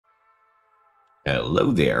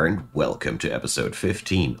Hello there and welcome to episode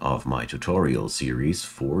 15 of my tutorial series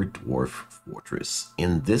for Dwarf Fortress.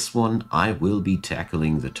 In this one I will be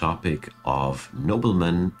tackling the topic of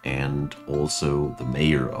noblemen and also the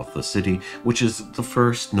mayor of the city, which is the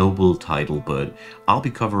first noble title, but I'll be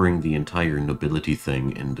covering the entire nobility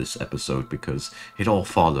thing in this episode because it all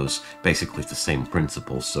follows basically the same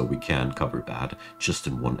principles, so we can cover that just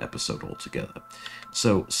in one episode altogether.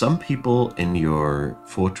 So some people in your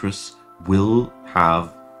fortress will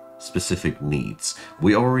have specific needs.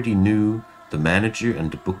 We already knew the manager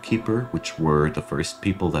and the bookkeeper, which were the first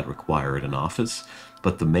people that required an office,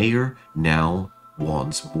 but the mayor now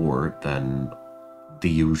wants more than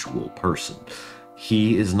the usual person.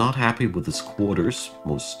 He is not happy with his quarters.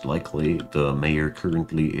 Most likely, the mayor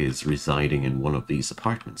currently is residing in one of these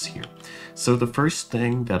apartments here. So the first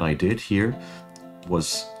thing that I did here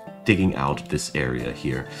was digging out this area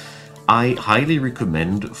here. I highly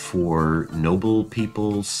recommend for noble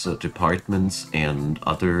people's departments and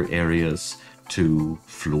other areas to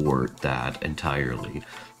floor that entirely.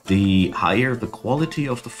 The higher the quality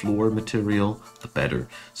of the floor material, the better.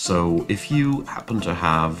 So if you happen to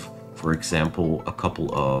have, for example, a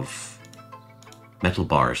couple of metal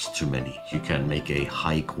bars too many, you can make a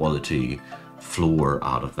high quality floor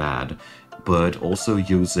out of that, but also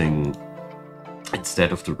using,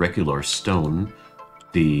 instead of the regular stone,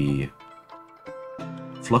 the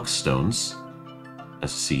flux stones,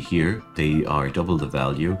 as you see here, they are double the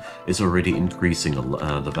value, is already increasing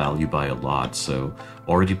the value by a lot. So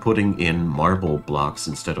already putting in marble blocks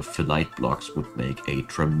instead of phyllite blocks would make a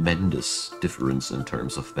tremendous difference in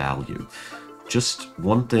terms of value. Just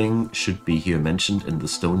one thing should be here mentioned in the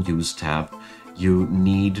stone use tab. You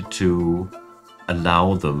need to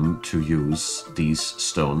allow them to use these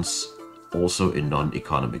stones also in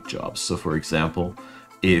non-economic jobs. So for example,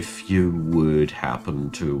 if you would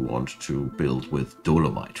happen to want to build with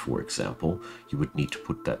dolomite, for example, you would need to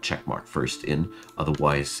put that checkmark first in,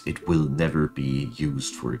 otherwise it will never be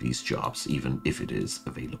used for these jobs, even if it is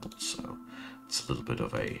available. So it's a little bit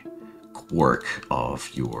of a quirk of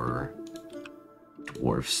your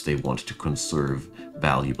dwarfs. They want to conserve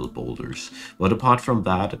valuable boulders. But apart from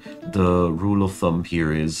that, the rule of thumb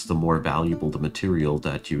here is the more valuable the material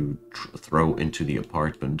that you throw into the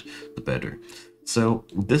apartment, the better. So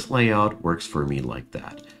this layout works for me like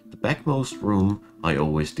that. The backmost room I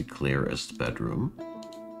always declare as the bedroom.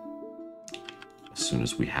 As soon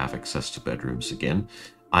as we have access to bedrooms again,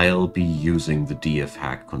 I'll be using the DF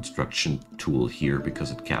hack construction tool here because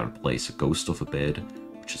it can place a ghost of a bed,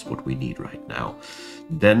 which is what we need right now.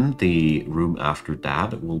 Then the room after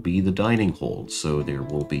that will be the dining hall. So there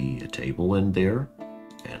will be a table in there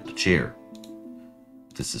and a chair.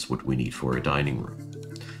 This is what we need for a dining room.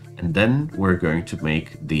 And then we're going to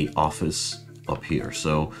make the office up here.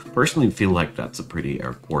 So personally feel like that's a pretty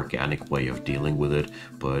organic way of dealing with it,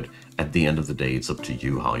 but at the end of the day, it's up to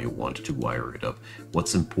you how you want to wire it up.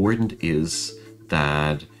 What's important is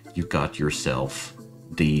that you got yourself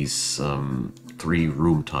these 3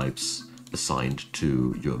 room types assigned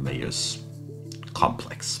to your mayor's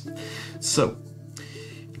complex. So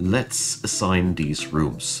let's assign these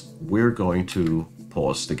rooms. We're going to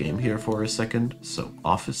pause the game here for a second. So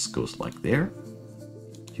office goes like there.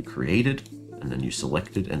 You create it, and then you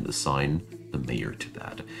select it and assign the mayor to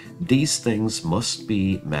that. These things must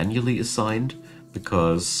be manually assigned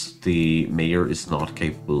because the mayor is not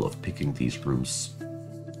capable of picking these rooms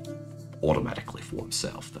automatically for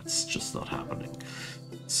himself. That's just not happening.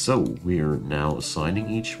 So we're now assigning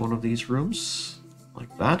each one of these rooms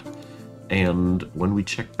like that. And when we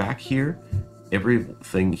check back here,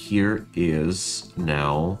 everything here is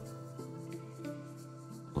now,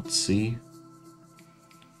 let's see,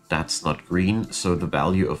 that's not green, so the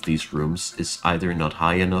value of these rooms is either not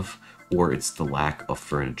high enough or it's the lack of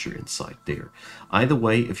furniture inside there. Either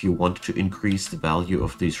way, if you want to increase the value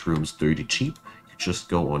of these rooms dirty cheap, you just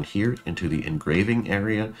go on here into the engraving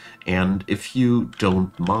area, and if you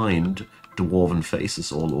don't mind dwarven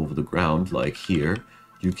faces all over the ground like here,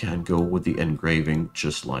 you can go with the engraving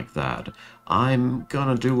just like that. I'm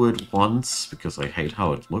gonna do it once because I hate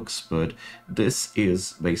how it looks, but this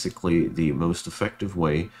is basically the most effective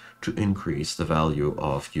way to increase the value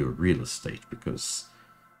of your real estate, because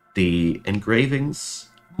the engravings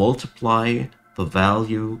multiply the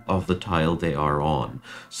value of the tile they are on.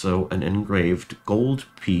 So an engraved gold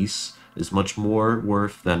piece is much more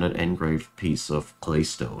worth than an engraved piece of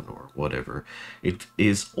claystone or whatever. It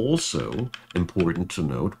is also important to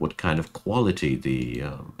note what kind of quality the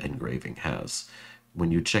engraving has.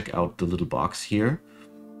 When you check out the little box here,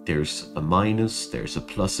 there's a minus, there's a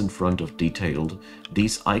plus in front of detailed.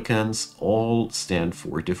 These icons all stand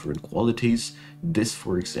for different qualities. This,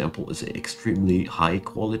 for example, is an extremely high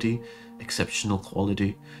quality, exceptional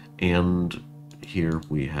quality. And here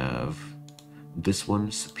we have this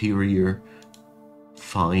one, superior,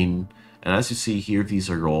 fine. And as you see here, these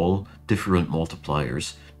are all different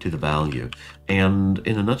multipliers to the value. And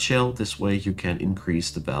in a nutshell, this way you can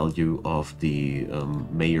increase the value of the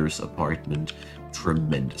mayor's apartment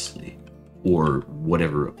tremendously, or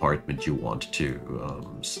whatever apartment you want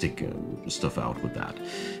to stick stuff out with that.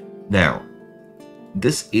 Now,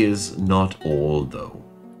 this is not all though.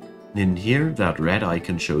 In here, that red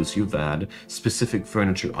icon shows you that specific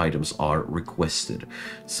furniture items are requested.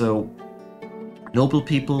 So noble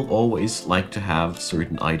people always like to have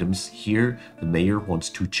certain items. Here, the mayor wants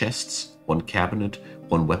 2 chests, 1 cabinet,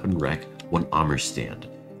 1 weapon rack, 1 armor stand.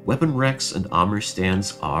 Weapon racks and armor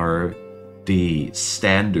stands are the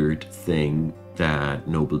standard thing that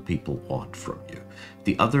noble people want from you.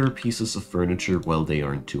 The other pieces of furniture, well, they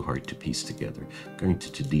aren't too hard to piece together. I'm going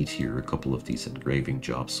to delete here a couple of these engraving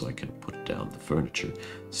jobs so I can put down the furniture.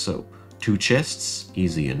 So, 2 chests,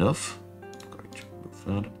 easy enough. I'm going to remove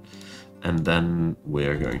that. And then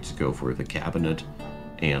we're going to go for the cabinet,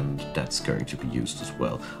 and that's going to be used as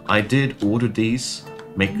well. I did order these.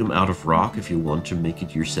 Make them out of rock if you want to make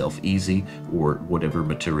it yourself easy, or whatever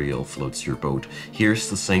material floats your boat. Here's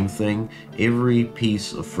the same thing. Every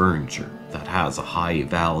piece of furniture that has a high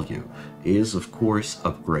value is, of course,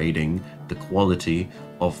 upgrading the quality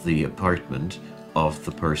of the apartment of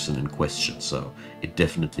the person in question, so it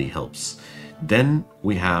definitely helps. Then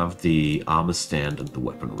we have the armor stand and the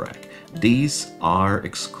weapon rack. These are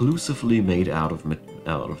exclusively made out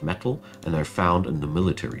of metal and are found in the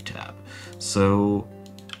military tab. So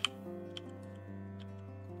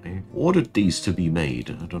I ordered these to be made.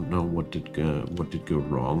 I don't know what did go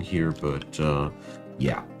wrong here, but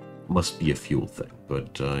yeah, must be a fuel thing.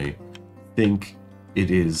 But I think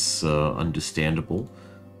it is understandable.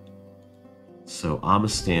 So armor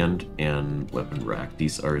stand and weapon rack,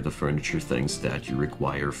 these are the furniture things that you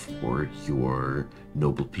require for your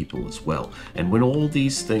noble people as well. And when all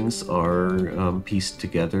these things are pieced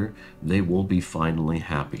together, they will be finally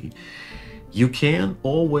happy. You can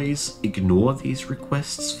always ignore these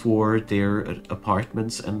requests for their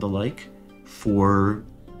apartments and the like for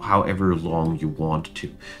however long you want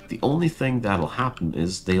to. The only thing that'll happen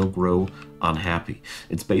is they'll grow unhappy.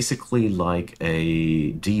 It's basically like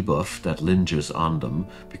a debuff that linges on them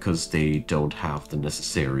because they don't have the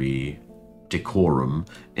necessary decorum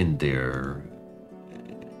in their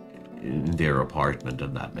apartment,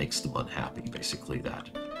 and that makes them unhappy. Basically, that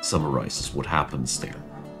summarizes what happens there.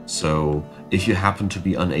 So if you happen to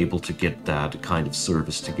be unable to get that kind of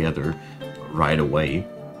service together right away,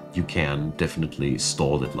 you can definitely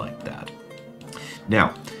stall it like that.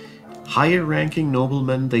 Now, higher ranking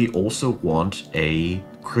noblemen, they also want a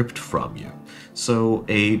crypt from you. So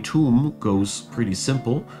a tomb goes pretty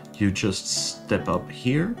simple. You just step up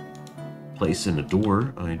here, place in a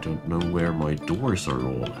door. I don't know where my doors are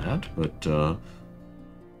all at, but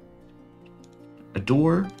a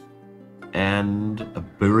door and a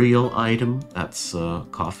burial item, that's a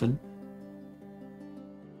coffin.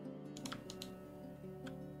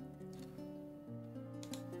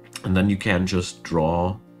 And then you can just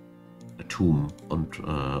draw a tomb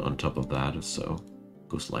on top of that, so it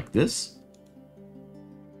goes like this.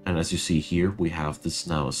 And as you see here, we have this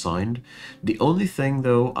now assigned. The only thing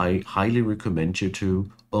though, I highly recommend you to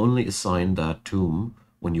only assign that tomb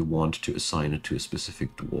when you want to assign it to a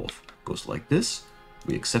specific dwarf. It goes like this.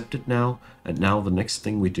 We accept it now, and now the next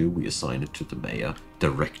thing we do, we assign it to the mayor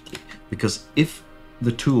directly. Because if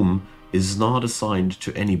the tomb is not assigned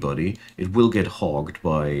to anybody, it will get hogged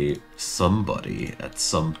by somebody at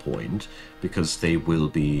some point, because they will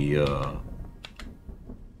be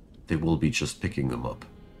just picking them up.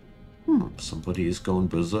 Somebody is going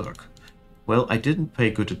berserk. Well, I didn't pay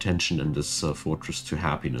good attention in this Fortress to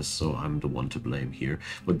Happiness, so I'm the one to blame here.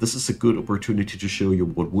 But this is a good opportunity to show you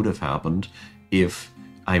what would have happened if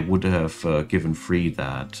I would have given free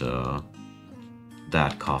that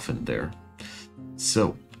that coffin there.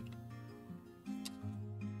 So,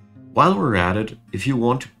 while we're at it, if you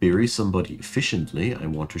want to bury somebody efficiently, I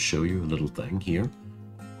want to show you a little thing here.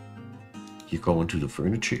 You go into the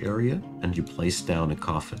furniture area and you place down a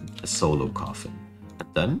coffin, a solo coffin. And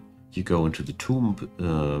then you go into the tomb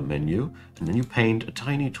menu, and then you paint a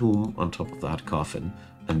tiny tomb on top of that coffin.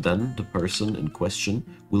 And then the person in question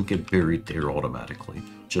will get buried there automatically,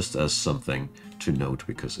 just as something to note,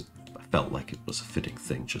 because I felt like it was a fitting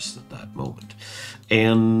thing just at that moment.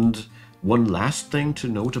 And one last thing to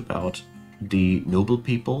note about the noble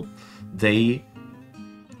people, they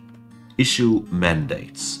issue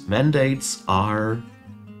mandates. Mandates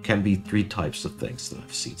can be three types of things that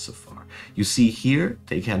I've seen so far. You see here,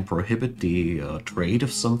 they can prohibit the trade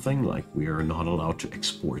of something, like we are not allowed to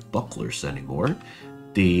export bucklers anymore.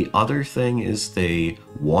 The other thing is they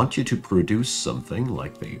want you to produce something,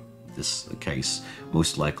 like this case,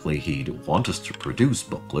 most likely he'd want us to produce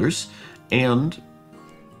bucklers, and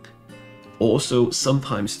also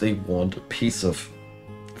sometimes they want a piece of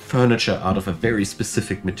furniture out of a very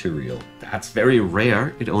specific material. That's very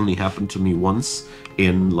rare. It only happened to me once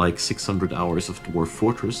in like 600 hours of Dwarf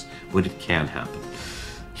Fortress, but it can happen.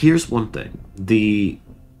 Here's one thing. The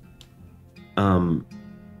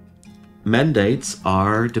mandates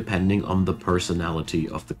are depending on the personality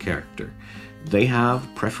of the character. They have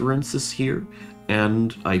preferences here,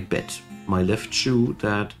 and I bet my left shoe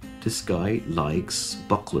that this guy likes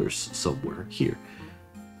bucklers somewhere here.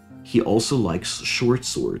 He also likes short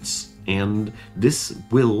swords, and this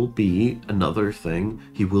will be another thing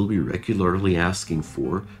he will be regularly asking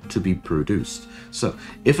for to be produced. So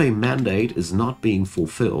if a mandate is not being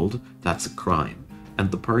fulfilled, that's a crime,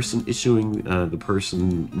 and the person issuing, the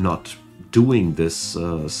person not doing this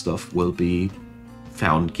stuff will be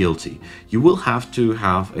found guilty. You will have to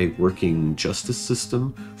have a working justice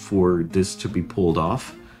system for this to be pulled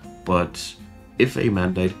off, but if a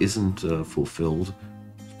mandate isn't fulfilled,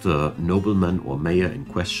 the nobleman or mayor in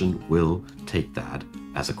question will take that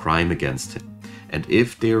as a crime against him. And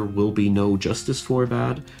if there will be no justice for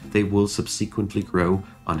that, they will subsequently grow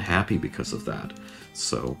unhappy because of that.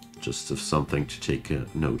 So just something to take a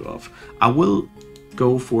note of. I will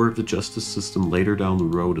go for the justice system later down the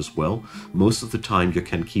road as well. Most of the time you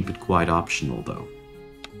can keep it quite optional though.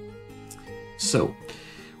 So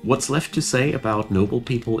what's left to say about noble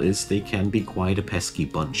people is they can be quite a pesky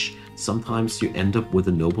bunch. Sometimes you end up with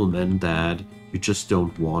a nobleman that you just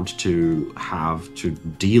don't want to have to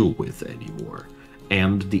deal with anymore.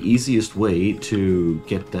 And the easiest way to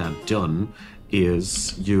get that done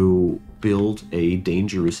is you build a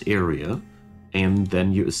dangerous area, and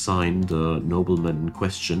then you assign the nobleman in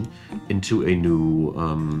question into a new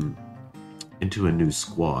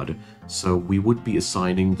squad. So we would be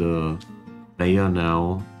assigning the mayor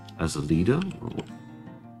now as a leader. Wait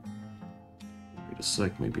a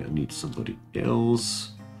sec, maybe I need somebody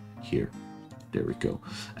else. Here, there we go.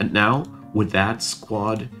 And now with that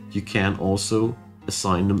squad, you can also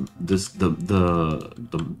assign them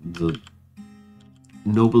the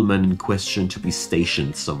nobleman in question to be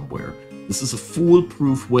stationed somewhere. This is a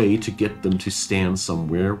foolproof way to get them to stand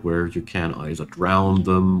somewhere where you can either drown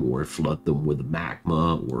them or flood them with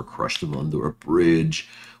magma or crush them under a bridge,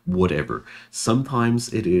 whatever.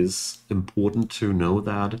 Sometimes it is important to know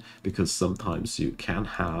that, because sometimes you can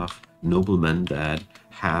have noblemen that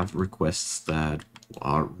have requests that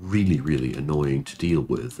are really, really annoying to deal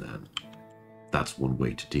with, and that's one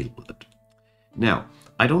way to deal with it. Now,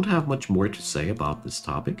 I don't have much more to say about this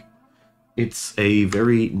topic. It's a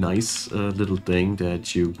very nice little thing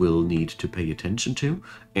that you will need to pay attention to,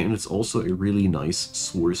 and it's also a really nice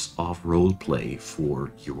source of roleplay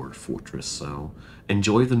for your fortress. So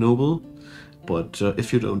enjoy the noble, but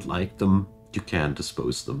if you don't like them, you can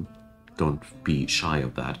dispose them. Don't be shy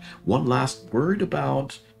of that. One last word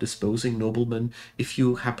about disposing noblemen. If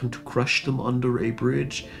you happen to crush them under a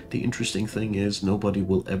bridge, the interesting thing is nobody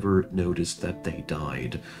will ever notice that they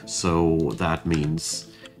died. So that means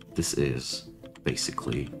this is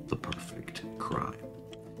basically the perfect crime.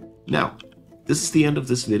 Now, this is the end of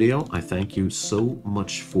this video. I thank you so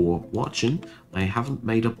much for watching. I haven't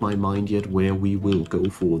made up my mind yet where we will go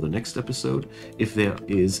for the next episode. If there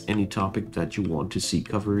is any topic that you want to see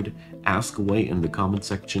covered, ask away in the comment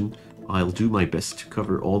section. I'll do my best to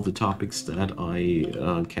cover all the topics that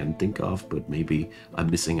I can think of, but maybe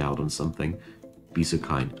I'm missing out on something. Be so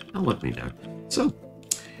kind and let me know. So,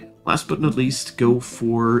 last but not least, go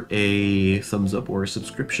for a thumbs up or a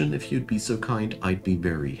subscription if you'd be so kind. I'd be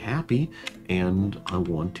very happy, and I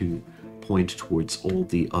want to point towards all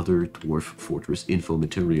the other Dwarf Fortress info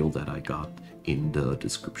material that I got in the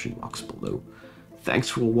description box below. Thanks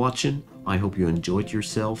for watching, I hope you enjoyed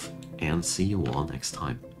yourself, and see you all next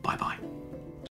time. Bye bye.